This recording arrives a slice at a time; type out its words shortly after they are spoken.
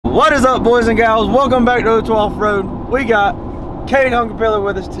What is up, boys and gals? Welcome back to O2 Off-Road. We got Cade Hunkerpillar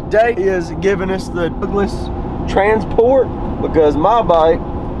with us today. He is giving us the Douglas transport because my bike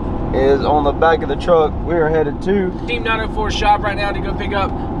is on the back of the truck. We are headed to Team 904 shop right now to go pick up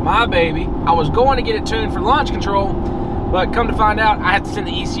my baby. I was going to get it tuned for launch control, but come to find out, I had to send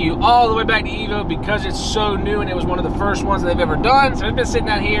the ECU all the way back to Evo because it's so new and it was one of the first ones they've ever done. So it's been sitting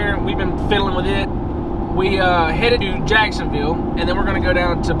out here. We've been fiddling with it. We headed to Jacksonville, and then we're going to go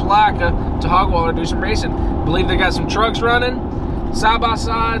down to Palaca to Hogwaller, do some racing. Believe they got some trucks running,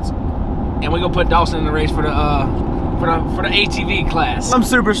 side-by-sides, and we're going to put Dawson in the race for the ATV class. I'm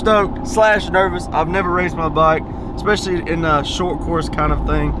super stoked / nervous. I've never raced my bike, especially in a short course kind of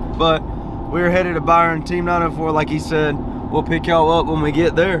thing. But we're headed to Byron, Team 904, like he said. We'll pick y'all up when we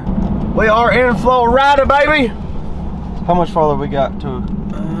get there. We are in Florida, baby. How much farther we got to?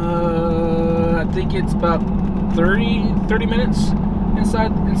 I think it's about 30 minutes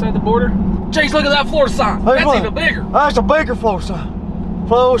inside the border. Chase, look at that floor sign. Hey, that's even bigger. That's a bigger floor sign.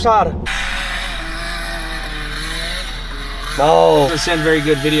 Floor-sided. Oh. It sends very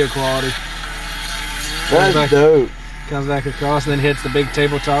good video quality. That's dope. Comes back across and then hits the big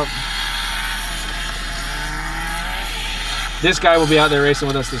tabletop. This guy will be out there racing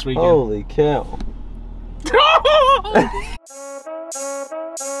with us this weekend. Holy cow.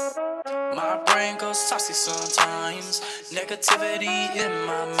 My brain goes saucy sometimes. Negativity in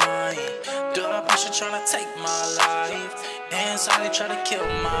my mind. The pressure trying to take my life. Anxiety try to kill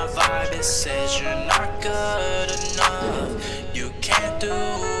my vibe. It says you're not good enough. You can't do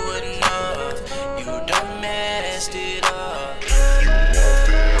enough. You done messed it up.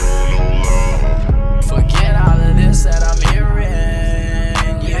 Forget all of this that I'm hearing.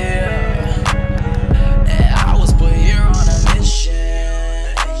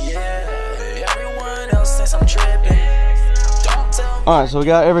 Alright, so we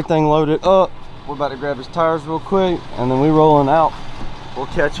got everything loaded up. We're about to grab his tires real quick, and then we rolling out. We'll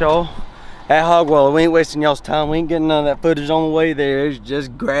catch y'all at Hogwaller. We ain't wasting y'all's time. We ain't getting none of that footage on the way there. It's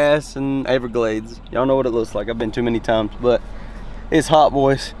just grass and Everglades. Y'all know what it looks like. I've been too many times, but it's hot,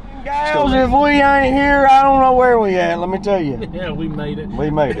 boys. Guys, if we ain't here, I don't know where we at, let me tell you. Yeah, we made it. We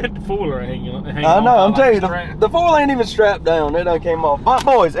made it. The foiler hanging on. I know, I'm telling you, the foil ain't even strapped down. It done came off. But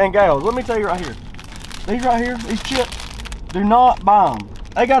boys and gals, let me tell you right here. These right here, these chips, do not buy them.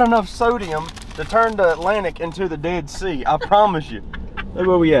 They got enough sodium to turn the Atlantic into the Dead Sea. I promise you. Look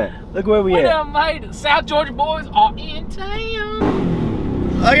where we at. Look where we at. We done made it. South Georgia boys are in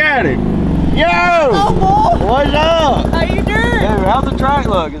town. Look at it. Yo! Oh, boy. What's up? How you doing? Hey, how's the track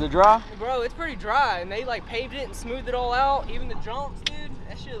look? Is it dry? Bro, it's pretty dry, and they like paved it and smoothed it all out. Even the jumps, dude.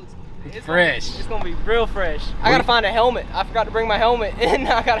 That shit looks fresh. It's gonna be real fresh. I gotta find a helmet. I forgot to bring my helmet, and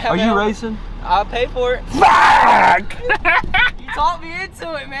I gotta have. Are you racing? I paid for it. Fuck! You talked me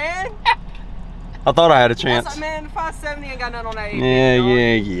into it, man. I thought I had a chance. Plus, man, 570 ain't got nothing on that.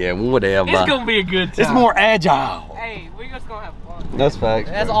 Yeah, whatever. It's gonna be a good time. It's more agile. Hey, we just gonna have fun. That's facts.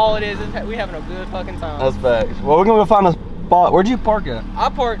 That's all it is. We having a good fucking time. That's facts. Well, we're gonna go find a spot. Where'd you park at? I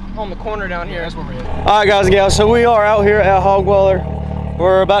parked on the corner down here. Yeah, that's where we're at. All right, guys and gals. So we are out here at Hogwaller.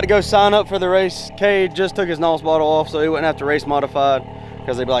 We're about to go sign up for the race. Cade just took his NOS bottle off so he wouldn't have to race modified,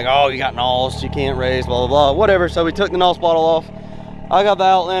 because they'd be like, oh, you got NOS, you can't race, blah, blah, blah, whatever. So we took the NOS bottle off. I got the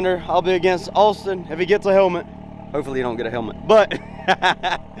Outlander. I'll be against Austin if he gets a helmet. Hopefully he don't get a helmet, but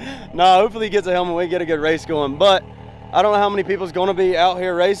no, hopefully he gets a helmet. We get a good race going, but I don't know how many people's gonna be out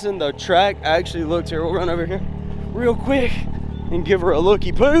here racing. The track actually looks here. We'll run over here real quick and give her a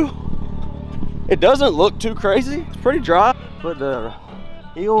looky poo. It doesn't look too crazy. It's pretty dry, but the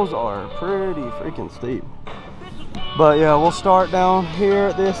hills are pretty freaking steep. But yeah, we'll start down here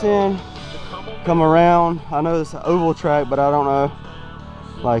at this end, come around. I know it's an oval track, but I don't know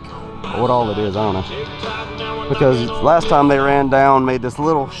like what all it is. I don't know, because last time they ran down, made this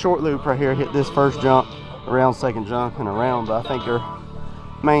little short loop right here, hit this first jump, around second jump, and around, but I think their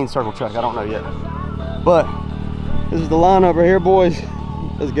main circle track, I don't know yet. But this is the lineup right here, boys.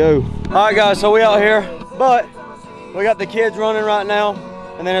 Let's go. All right, guys, so we out here, but we got the kids running right now,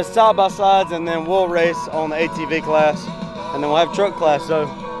 and then it's side-by-sides, and then we'll race on the ATV class, and then we'll have truck class. So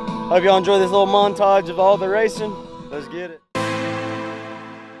hope y'all enjoy this little montage of all the racing. Let's get it.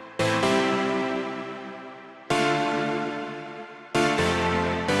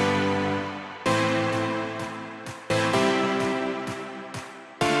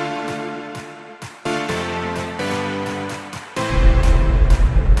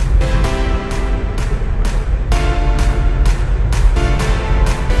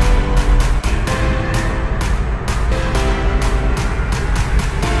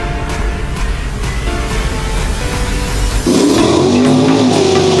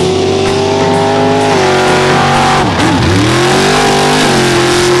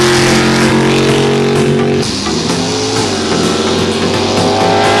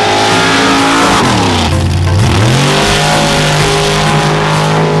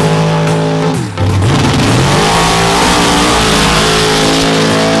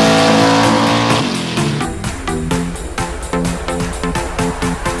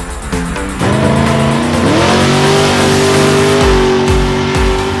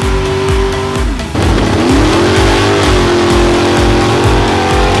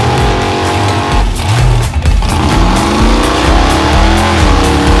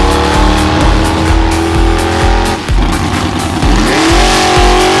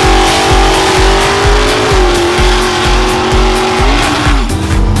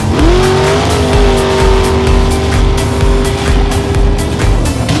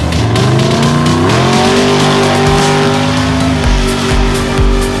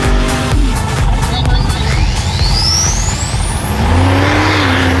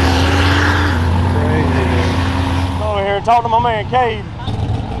 talk to my man Cade.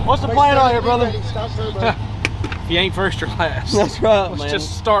 What's the plan out here, brother? You ain't first or last. That's right, Let's man.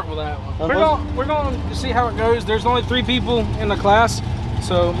 just start with that one. We're going to see how it goes. There's only 3 people in the class,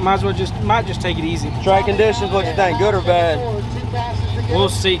 so might just take it easy. Track conditions, what you think, good or bad? We'll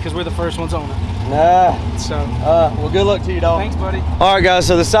see, because we're the first ones on it. Nah. So. Well, good luck to you, dog. Thanks, buddy. All right, guys.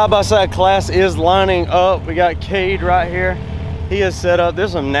 So the side-by-side class is lining up. We got Cade right here. He is set up.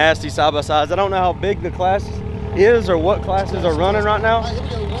 There's some nasty side-by-sides. I don't know how big the class is or what classes are running right now.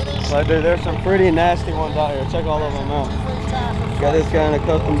 But dude, there's some pretty nasty ones out here. Check all of them out. Got this guy in a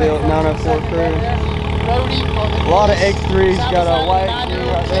custom built 904 Cruise. A lot of X3s. Got a white X3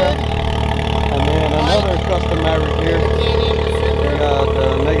 right there. And then another custom Maverick here. We got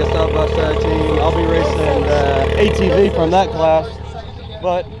the Mega side-by-side team. I'll be racing ATV from that class.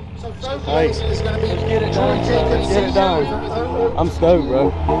 But hey, let's get it done. Let's get it done. I'm stoked,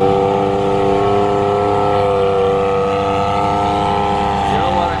 bro.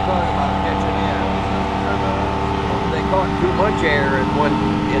 Too much air in one.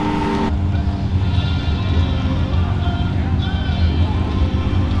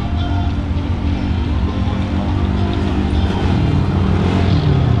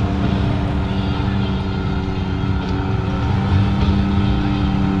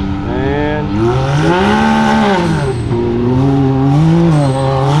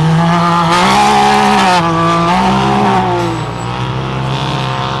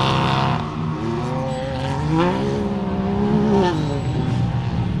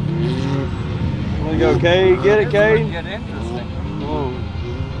 Okay, get it, Cade? Get interesting.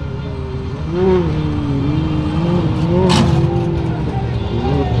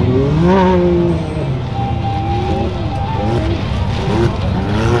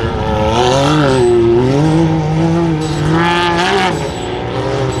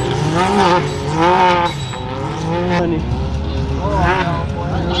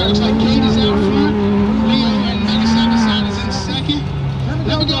 Looks like Cade is out front. Leo and Mega Side-by-Side is in second.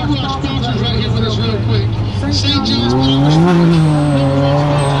 Let me go over our sponsors right here with us real quick. St. John's Power Sports.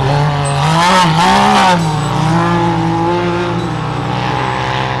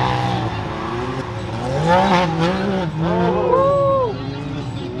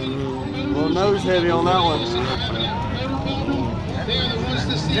 Little nose heavy on that one. They are the ones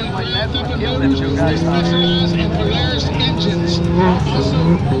that see motors specialize in Polaris engines. Also,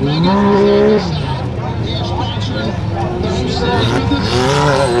 Mega Side-by-Side. They are sponsoring the whole series with us.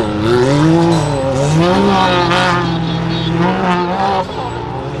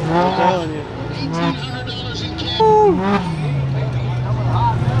 I'm telling you. $1,800 in cash.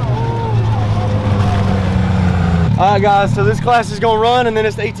 Alright guys, so this class is gonna run and then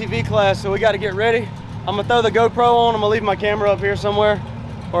it's the ATV class, so we gotta get ready. I'm gonna throw the GoPro on, I'm gonna leave my camera up here somewhere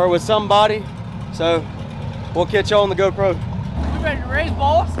or with somebody. So we'll catch y'all on the GoPro. We ready to race,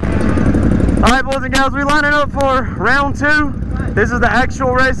 boss? Alright boys and gals, we lining up for round 2. This is the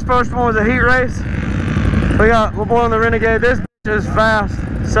actual race. First one was a heat race. We got my boy on the Renegade. This is fast,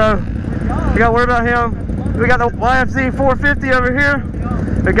 so we gotta worry about him. We got the YFZ 450 over here.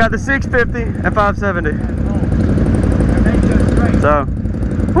 We got the 650 and 570. So,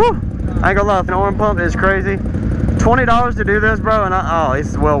 whew, I ain't gonna lie, the arm pump is crazy. $20 to do this, bro, and oh,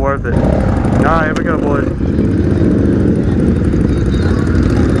 it's well worth it. All right, here we go, boys.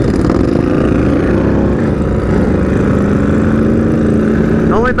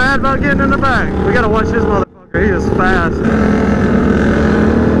 The only bad about getting in the back, we gotta watch this motherfucker. He is fast.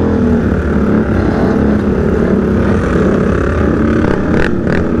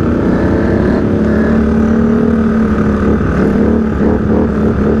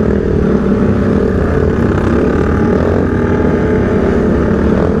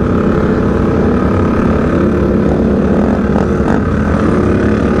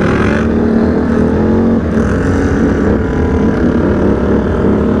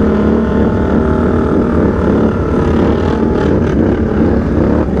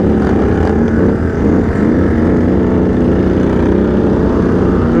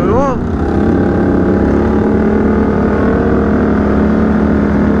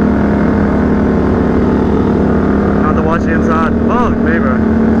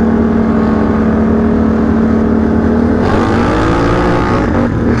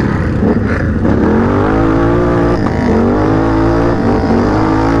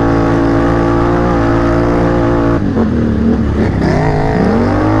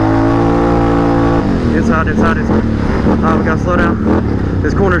 Alright, we gotta slow down.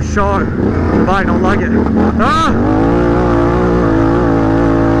 This corner's short. The bike don't like it. Ah!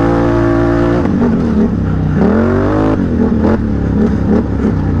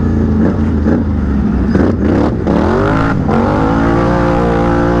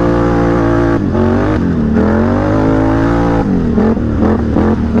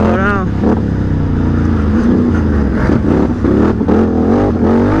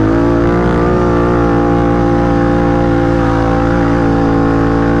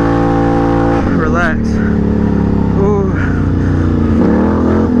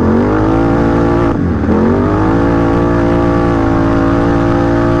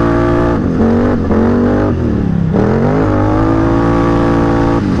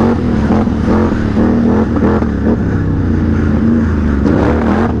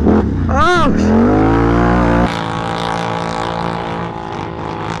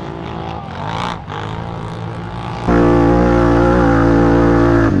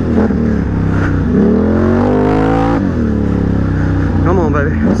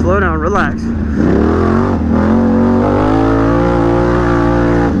 slow down, relax.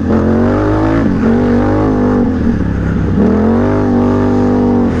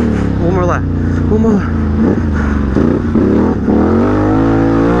 One more lap. One more lap.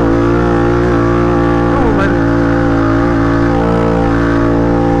 Come on, baby.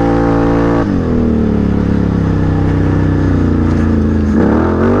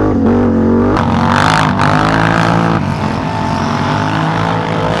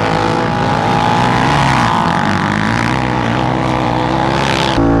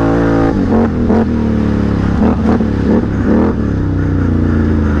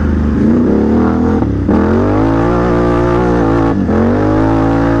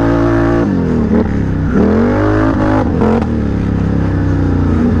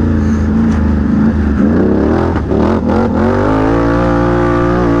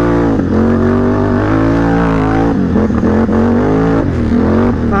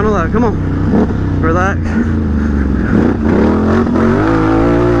 Final lap, come on. Relax.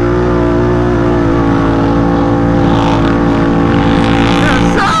 Yes,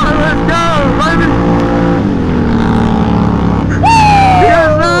 sir, let's go, baby.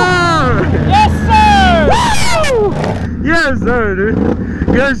 Yes, sir. Yes, sir, dude.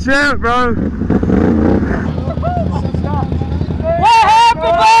 Good shit, bro. What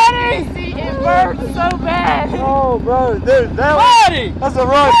happened, buddy? It burns so bad. Oh, bro, dude, that's a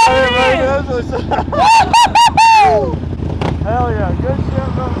rush right there, bro. Hell yeah, good shit,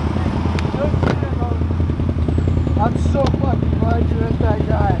 bro. Good shit, bro. I'm so fucking glad you hit that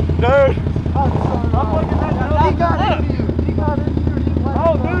guy. Dude, I'm looking at that. He got into you. He got into you.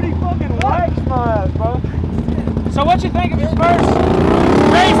 Oh, dude, he fucking waxed my ass, bro. So what you think of his first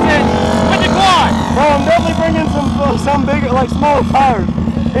racing with the quad? Bro, I'm definitely bringing some bigger, like smaller tires.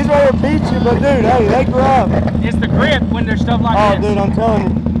 He's ready to beat you, but dude, hey, they grab. It's the grip when there's stuff like Oh, this. dude, I'm telling you.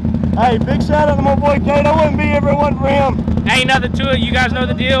 Hey, big shout out to my boy Kate. I wouldn't be here if it wasn't for him. Ain't nothing to it. You guys know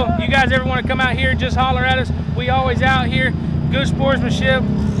the deal. You guys ever want to come out here, just holler at us. We always out here. Good sportsmanship.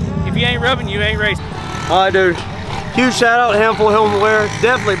 If you ain't rubbing, you ain't racing. All right, dude. Huge shout out to Handful Helmet Wear.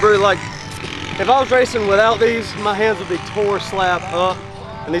 Definitely brutal. Like, if I was racing without these, my hands would be tore slap up.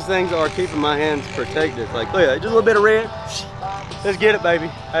 And these things are keeping my hands protected. Like, look at that. Just a little bit of red. Let's get it, baby.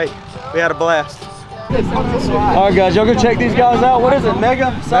 Hey, we had a blast. All right, guys, y'all go check these guys out. What is it,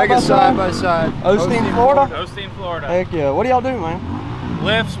 Mega? Side by side. Osteen, Florida? Osteen, Florida. Heck yeah. What do y'all do, man?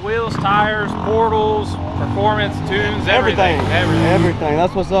 Lifts, wheels, tires, portals, performance, tunes, everything. Everything.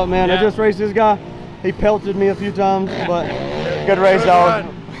 That's what's up, man. Yeah. I just raced this guy. He pelted me a few times, but good race, dog.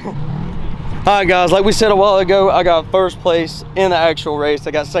 All right, guys, like we said a while ago, I got first place in the actual race.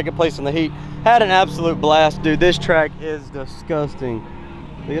 I got second place in the heat. Had an absolute blast. Dude, this track is disgusting.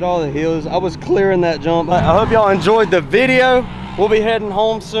 Look at all the hills. I was clearing that jump. I hope y'all enjoyed the video. We'll be heading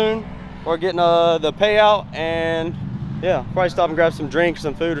home soon. We're getting the payout, and yeah, probably stop and grab some drinks,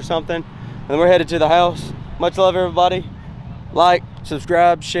 some food or something. And then we're headed to the house. Much love, everybody. Like,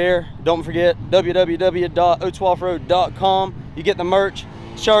 subscribe, share. Don't forget www.oatsoffroad.com. You get the merch.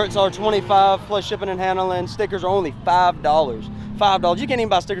 Shirts are $25 plus shipping and handling. Stickers are only $5. $5. You can't even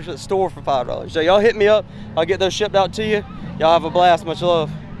buy stickers at the store for $5. So y'all hit me up. I'll get those shipped out to you. Y'all have a blast. Much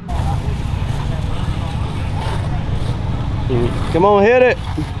love. Come on, hit it.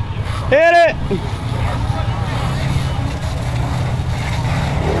 Hit it.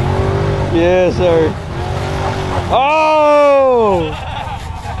 Yes, sir. Oh!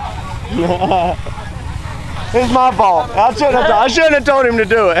 It's my fault. I shouldn't have told him to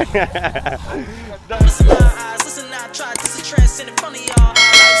do it. Listen, my eyes, listen, I tried this is transcend in front of y'all.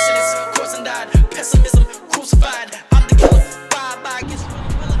 Life sentence, course and died. Pessimism, crucified. I'm the killer. Bye.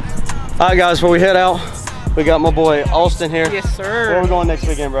 All right, guys, before we head out, we got my boy Austin here. Yes, sir. Where are we going next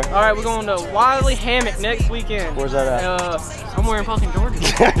weekend, bro? All right, we're going to Wiley Hammock next weekend. Where's that at? Somewhere in fucking Georgia.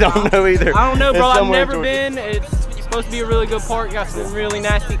 I don't know either. I don't know, bro. It's I've somewhere in never Georgia. been. It's supposed to be a really good park. Got some really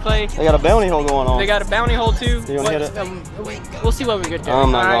nasty clay. They got a bounty hole going on. They got a bounty hole too. You wanna hit it? We'll see what we could do.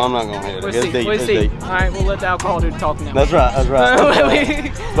 I'm not gonna hit it. We'll It's see. deep. We'll It's see. deep. All right, we'll let the alcohol do the talking now. That's right. That's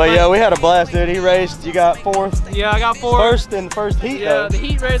right. But yeah, we had a blast, dude. He raced. You got fourth. Yeah, I got fourth. First in the first heat, Yeah, though. the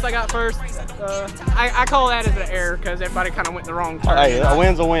heat race I got first. I call that as an error because everybody kind of went the wrong turn. Hey, a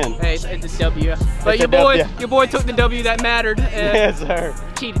win's a win. Hey, it's a W. But It's a W. your boy took the W that mattered. Yes, sir.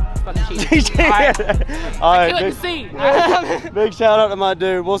 Cheated. Fucking cheated. All right. All I right, couldn't see. big shout out to my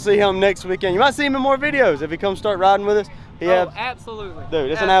dude. We'll see him next weekend. You might see him in more videos if he comes start riding with us. Absolutely.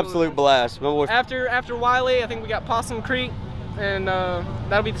 Dude, it's an absolute blast. My boy. After Wiley, I think we got Possum Creek, and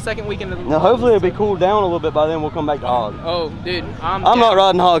that'll be the second weekend of the Now, hopefully it'll be cooled down a little bit by then. We'll come back to Hog. Oh, dude, I'm not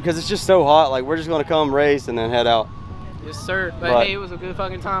riding Hog because it's just so hot. Like, we're just gonna come race and then head out. Yes, sir. But hey, it was a good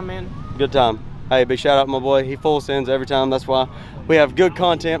fucking time, man. Good time. Hey, big shout out to my boy. He full sends every time. That's why we have good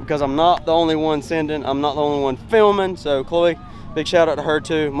content, because I'm not the only one sending. I'm not the only one filming. So Chloe, big shout out to her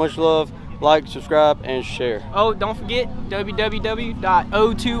too. Much love. Like, subscribe, and share. Oh, don't forget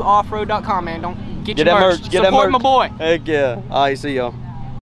www.o2offroad.com, man. Don't get your that merch. merch. Get Support that merch. my boy. Heck yeah. All right, see y'all.